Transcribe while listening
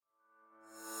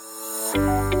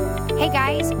Hey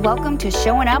guys, welcome to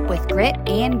Showing Up with Grit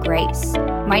and Grace.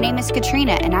 My name is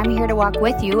Katrina, and I'm here to walk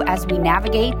with you as we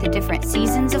navigate the different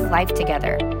seasons of life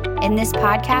together. In this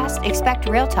podcast, expect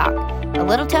real talk, a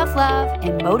little tough love,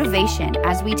 and motivation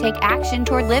as we take action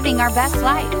toward living our best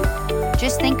life.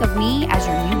 Just think of me as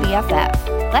your new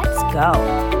BFF. Let's go.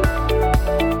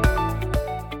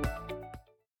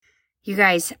 You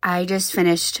guys, I just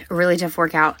finished a really tough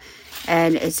workout,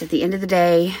 and it's at the end of the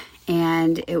day.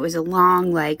 And it was a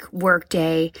long, work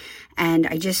day, and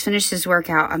I just finished this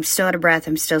workout. I'm still out of breath.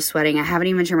 I'm still sweating. I haven't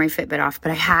even turned my Fitbit off,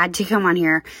 but I had to come on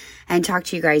here and talk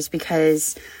to you guys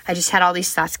because I just had all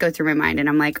these thoughts go through my mind, and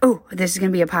I'm like, oh, this is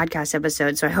going to be a podcast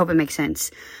episode, so I hope it makes sense.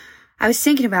 I was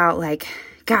thinking about,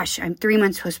 gosh, I'm 3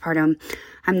 months postpartum.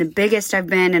 I'm the biggest I've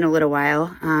been in a little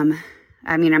while.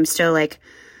 I'm still,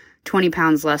 20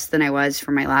 pounds less than I was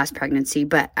for my last pregnancy,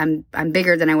 but I'm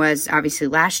bigger than I was obviously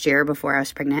last year before I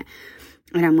was pregnant.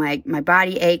 And I'm like, my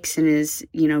body aches and is,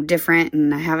 different.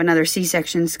 And I have another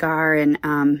C-section scar. And,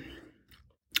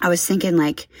 I was thinking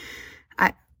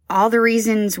all the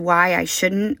reasons why I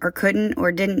shouldn't or couldn't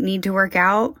or didn't need to work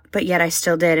out, but yet I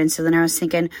still did. And so then I was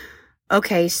thinking,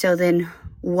 okay, so then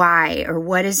why, or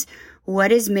what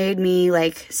has made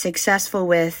me successful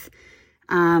with,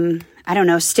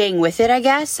 staying with it, I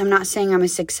guess. I'm not saying I'm a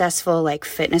successful,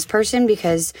 fitness person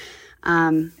because,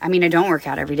 I don't work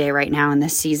out every day right now in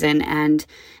this season, and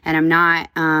I'm not,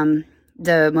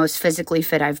 the most physically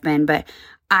fit I've been, but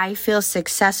I feel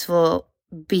successful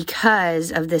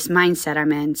because of this mindset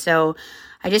I'm in. So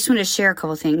I just want to share a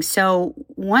couple things. So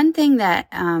one thing that,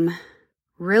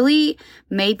 really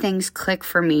made things click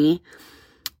for me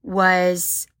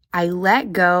was I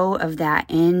let go of that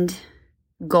end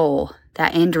goal,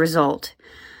 that end result.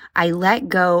 I let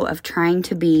go of trying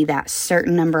to be that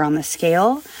certain number on the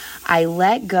scale. I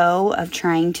let go of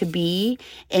trying to be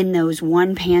in those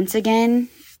one pants again,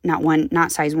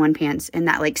 not size one pants, in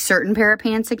that certain pair of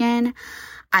pants again.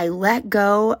 I let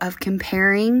go of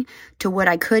comparing to what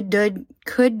I could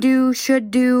do,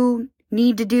 should do,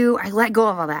 need to do. I let go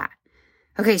of all that.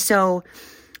 Okay, so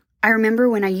I remember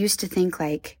when I used to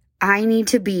think I need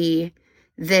to be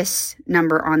this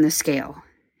number on the scale.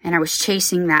 And I was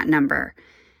chasing that number.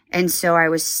 And so I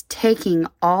was taking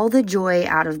all the joy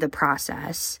out of the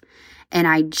process. And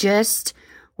I just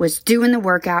was doing the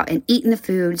workout and eating the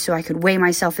food so I could weigh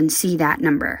myself and see that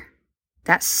number.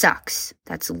 That sucks.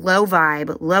 That's low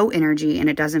vibe, low energy, and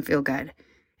it doesn't feel good.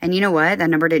 And you know what? That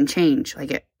number didn't change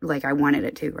like I wanted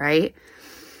it to, right?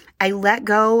 I let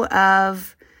go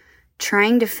of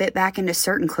trying to fit back into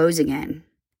certain clothes again.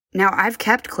 Now, I've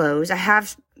kept clothes. I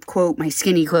have, quote, my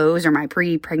skinny clothes or my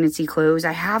pre-pregnancy clothes.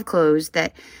 I have clothes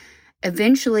that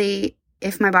eventually,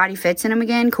 if my body fits in them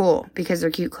again, cool, because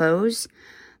they're cute clothes.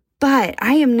 But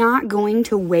I am not going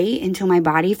to wait until my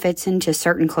body fits into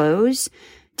certain clothes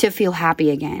to feel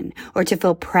happy again, or to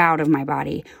feel proud of my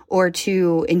body, or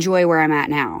to enjoy where I'm at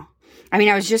now.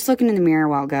 I was just looking in the mirror a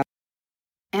while ago,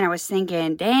 and I was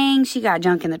thinking, dang, she got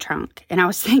junk in the trunk. And I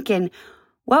was thinking,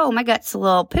 whoa, my gut's a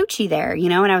little poochy there,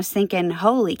 and I was thinking,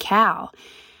 holy cow.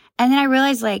 And then I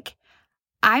realized,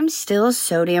 I'm still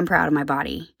so damn proud of my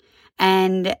body.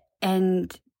 And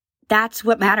that's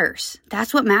what matters.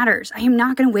 That's what matters. I am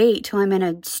not going to wait till I'm in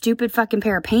a stupid fucking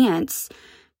pair of pants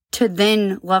to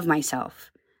then love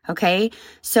myself. Okay?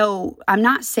 So I'm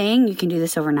not saying you can do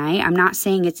this overnight. I'm not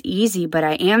saying it's easy, but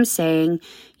I am saying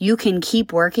you can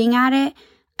keep working at it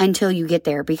until you get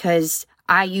there, because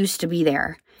I used to be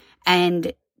there.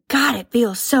 And God, it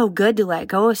feels so good to let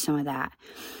go of some of that.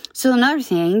 So another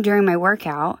thing, during my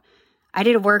workout, I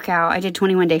did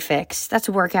 21 Day Fix. That's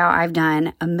a workout I've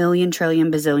done a million, trillion,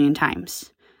 bazillion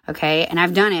times. Okay. And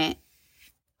I've done it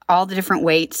all the different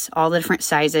weights, all the different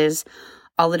sizes,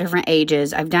 all the different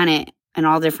ages. I've done it in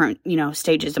all different,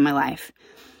 stages of my life.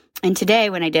 And today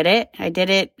when I did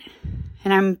it,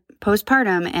 and I'm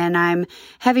postpartum and I'm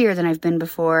heavier than I've been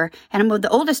before. And I'm the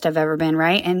oldest I've ever been,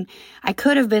 right? And I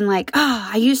could have been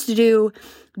I used to do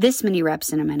this many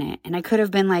reps in a minute. And I could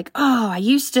have been I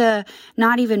used to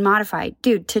not even modify.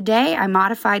 Dude, today I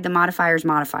modified the modifier's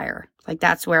modifier.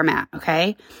 That's where I'm at,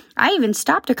 okay? I even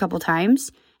stopped a couple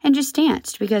times and just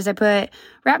danced because I put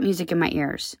rap music in my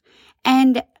ears.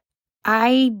 And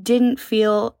I didn't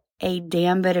feel a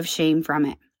damn bit of shame from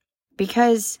it,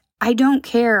 because I don't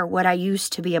care what I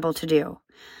used to be able to do.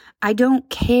 I don't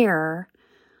care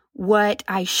what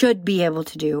I should be able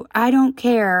to do. I don't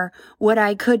care what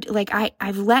I could,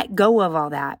 I've let go of all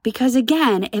that. Because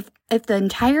again, if the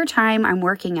entire time I'm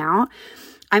working out,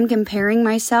 I'm comparing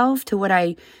myself to what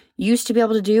I used to be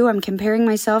able to do, I'm comparing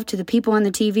myself to the people on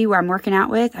the TV where I'm working out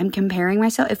with, I'm comparing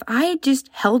myself. If I just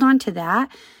held on to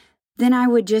that, then I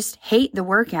would just hate the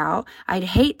workout. I'd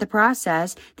hate the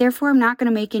process. Therefore, I'm not going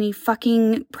to make any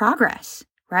fucking progress,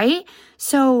 right?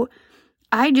 So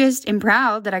I just am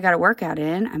proud that I got a workout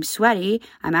in. I'm sweaty.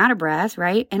 I'm out of breath,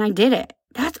 right? And I did it.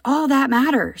 That's all that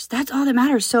matters. That's all that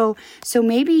matters. So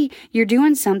maybe you're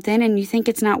doing something and you think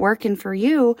it's not working for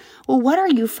you. Well, what are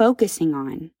you focusing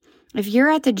on? If you're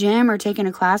at the gym or taking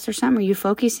a class or something, are you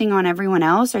focusing on everyone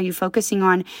else? Are you focusing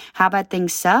on how bad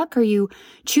things suck? Are you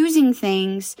choosing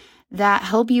things that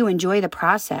help you enjoy the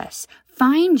process?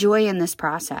 Find joy in this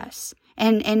process.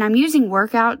 And I'm using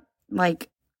workout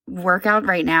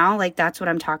right now. Like that's what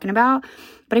I'm talking about.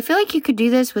 But I feel like you could do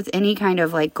this with any kind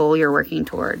of like goal you're working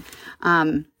toward.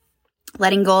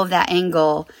 Letting go of that end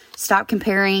goal. Stop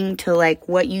comparing to like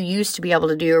what you used to be able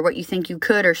to do or what you think you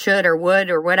could or should or would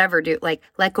or whatever do. Like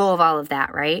let go of all of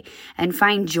that, right? And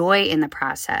find joy in the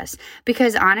process.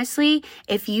 Because honestly,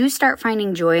 if you start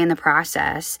finding joy in the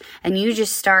process and you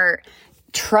just start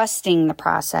trusting the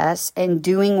process and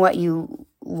doing what you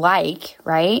like,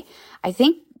 right? I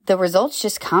think the results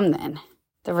just come then.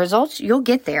 The results, you'll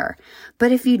get there.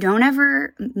 But if you don't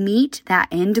ever meet that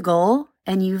end goal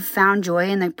and you've found joy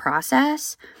in the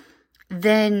process,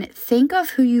 then think of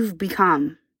who you've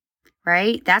become,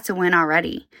 right? That's a win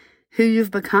already. Who you've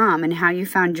become and how you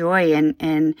found joy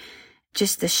and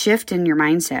just the shift in your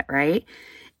mindset, right?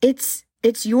 It's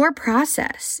your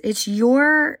process. It's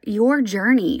your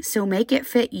journey. So make it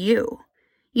fit you.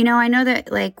 You know, I know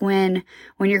that like when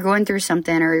you're going through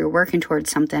something or you're working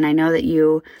towards something, I know that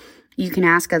you can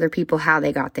ask other people how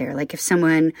they got there. Like if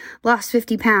someone lost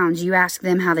 50 pounds, you ask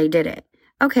them how they did it.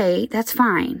 Okay, that's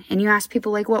fine. And you ask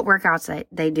people like what workouts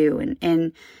they do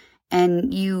and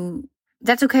you,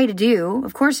 that's okay to do.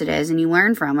 Of course it is. And you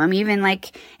learn from them. Even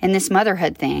like in this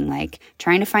motherhood thing, like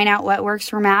trying to find out what works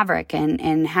for Maverick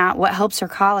and what helps her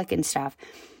colic and stuff.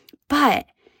 But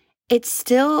it's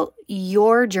still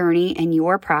your journey and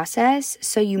your process.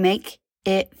 So you make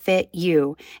it fit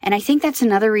you. And I think that's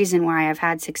another reason why I've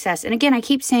had success. And again, I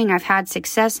keep saying I've had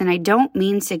success, and I don't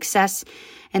mean success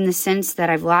in the sense that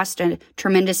I've lost a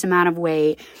tremendous amount of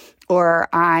weight or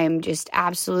I'm just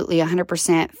absolutely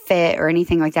 100% fit or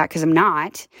anything like that, because I'm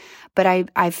not. But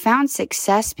I've found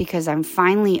success because I'm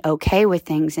finally okay with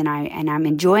things and I'm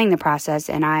enjoying the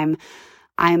process, and I'm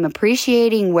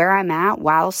appreciating where I'm at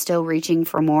while still reaching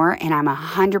for more, and I'm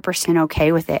 100%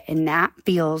 okay with it. And that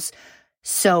feels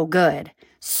so good.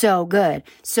 So good.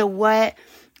 So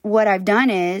what I've done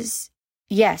is,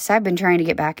 yes, I've been trying to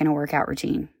get back in a workout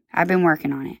routine. I've been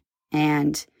working on it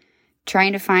and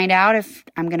trying to find out if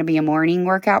I'm going to be a morning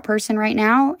workout person right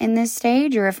now in this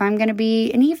stage, or if I'm going to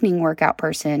be an evening workout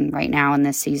person right now in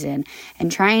this season,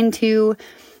 and trying to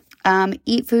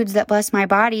eat foods that bless my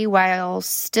body while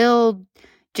still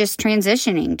just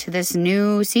transitioning to this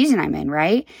new season I'm in,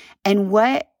 right? And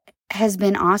what has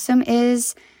been awesome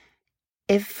is,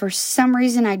 if for some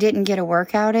reason I didn't get a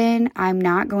workout in, I'm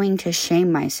not going to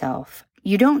shame myself.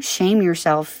 You don't shame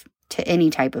yourself to any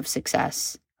type of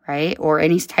success, right? Or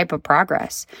any type of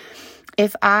progress.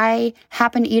 If I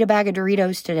happen to eat a bag of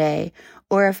Doritos today,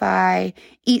 or if I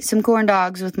eat some corn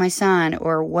dogs with my son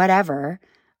or whatever,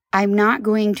 I'm not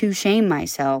going to shame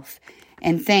myself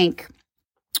and think,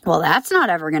 well, that's not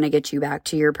ever going to get you back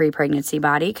to your pre-pregnancy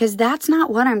body, because that's not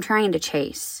what I'm trying to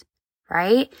chase,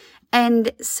 right?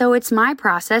 And so it's my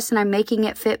process and I'm making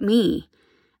it fit me.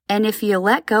 And if you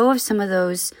let go of some of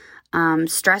those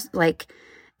stress, like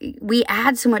we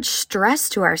add so much stress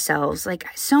to ourselves. Like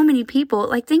so many people,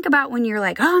 like think about when you're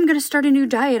like, oh, I'm going to start a new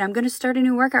diet. I'm going to start a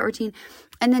new workout routine.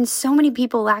 And then so many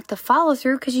people lack the follow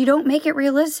through because you don't make it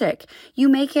realistic. You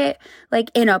make it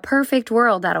like in a perfect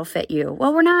world that'll fit you.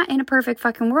 Well, we're not in a perfect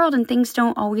fucking world, and things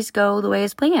don't always go the way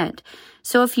it's planned.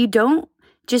 So if you don't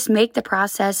just make the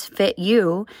process fit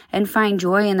you and find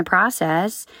joy in the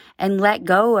process and let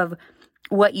go of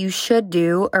what you should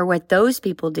do or what those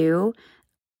people do,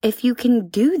 if you can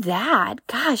do that,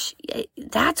 gosh,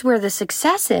 that's where the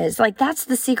success is. Like that's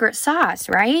the secret sauce,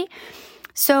 right?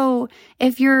 So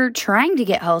if you're trying to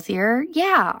get healthier,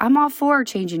 yeah, I'm all for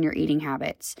changing your eating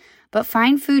habits. But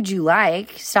find foods you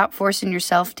like. Stop forcing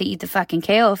yourself to eat the fucking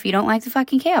kale if you don't like the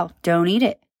fucking kale. Don't eat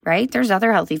it, right? There's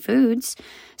other healthy foods.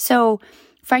 So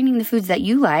finding the foods that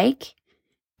you like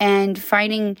and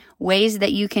finding ways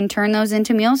that you can turn those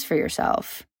into meals for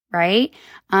yourself, right?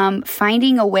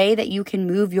 Finding a way that you can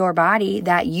move your body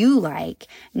that you like,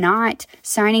 not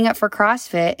signing up for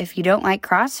CrossFit if you don't like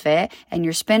CrossFit and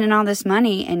you're spending all this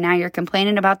money and now you're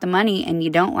complaining about the money and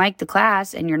you don't like the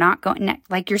class and you're not going,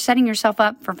 like you're setting yourself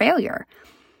up for failure.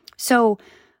 So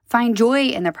find joy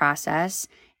in the process,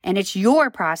 and it's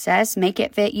your process. Make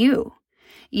it fit you.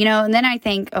 And then I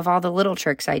think of all the little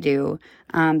tricks I do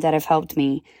that have helped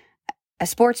me. A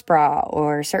sports bra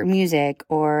or certain music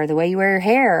or the way you wear your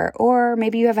hair, or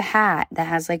maybe you have a hat that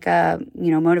has like a,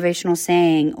 motivational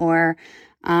saying, or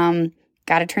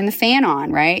got to turn the fan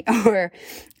on, right? Or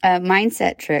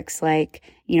mindset tricks like,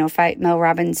 Mel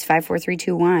Robbins 5, 4, 3,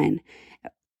 2, 1.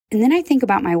 And then I think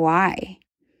about my why.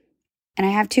 And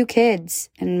I have 2 kids,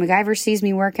 and MacGyver sees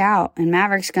me work out, and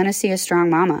Maverick's going to see a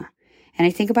strong mama. And I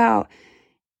think about,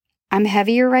 I'm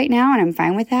heavier right now and I'm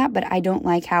fine with that, but I don't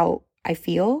like how I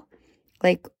feel.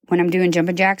 Like when I'm doing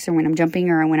jumping jacks or when I'm jumping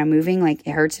or when I'm moving, like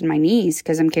it hurts in my knees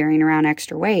because I'm carrying around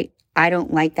extra weight. I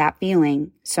don't like that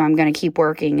feeling. So I'm going to keep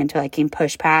working until I can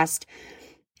push past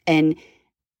and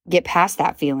get past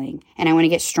that feeling. And I want to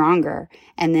get stronger.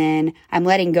 And then I'm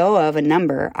letting go of a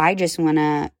number. I just want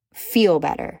to feel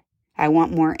better. I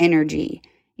want more energy.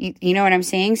 You know what I'm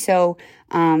saying? So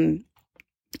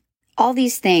all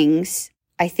these things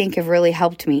I think have really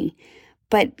helped me.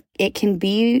 But it can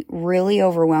be really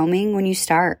overwhelming when you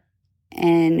start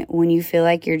and when you feel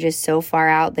like you're just so far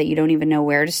out that you don't even know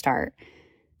where to start.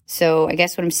 So I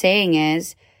guess what I'm saying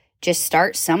is just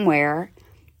start somewhere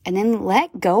and then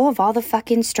let go of all the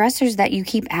fucking stressors that you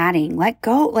keep adding. Let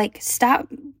go, stop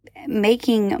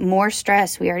making more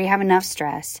stress. We already have enough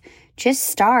stress. Just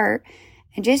start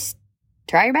and just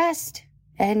try your best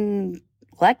and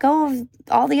let go of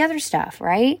all the other stuff,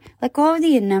 right? Let go of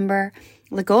the end number.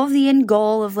 Let go of the end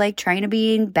goal of trying to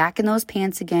be back in those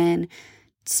pants again.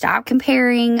 Stop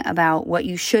comparing about what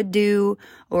you should do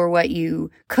or what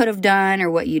you could have done or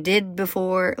what you did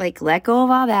before. Let go of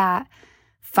all that.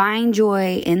 Find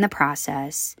joy in the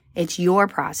process. It's your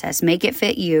process. Make it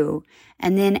fit you.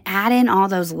 And then add in all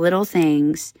those little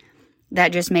things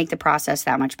that just make the process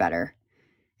that much better.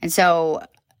 And so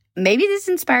maybe this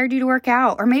inspired you to work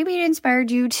out, or maybe it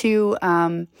inspired you to,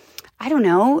 I don't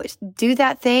know, do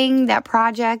that thing, that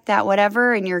project, that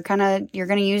whatever, and you're going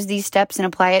to use these steps and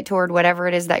apply it toward whatever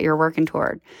it is that you're working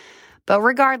toward. But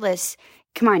regardless,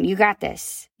 come on, you got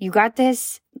this. You got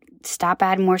this. Stop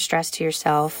adding more stress to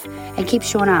yourself and keep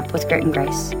showing up with grit and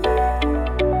grace.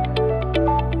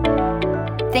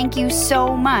 Thank you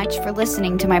so much for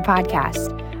listening to my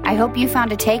podcast. I hope you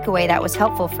found a takeaway that was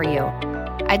helpful for you.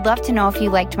 I'd love to know if you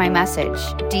liked my message.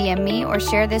 DM me or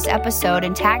share this episode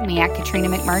and tag me at Katrina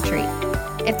McMurtry.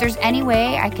 If there's any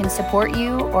way I can support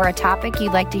you or a topic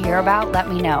you'd like to hear about, let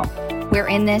me know. We're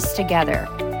in this together.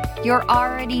 You're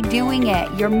already doing it.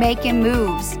 You're making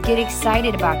moves. Get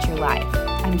excited about your life.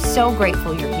 I'm so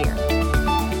grateful you're here.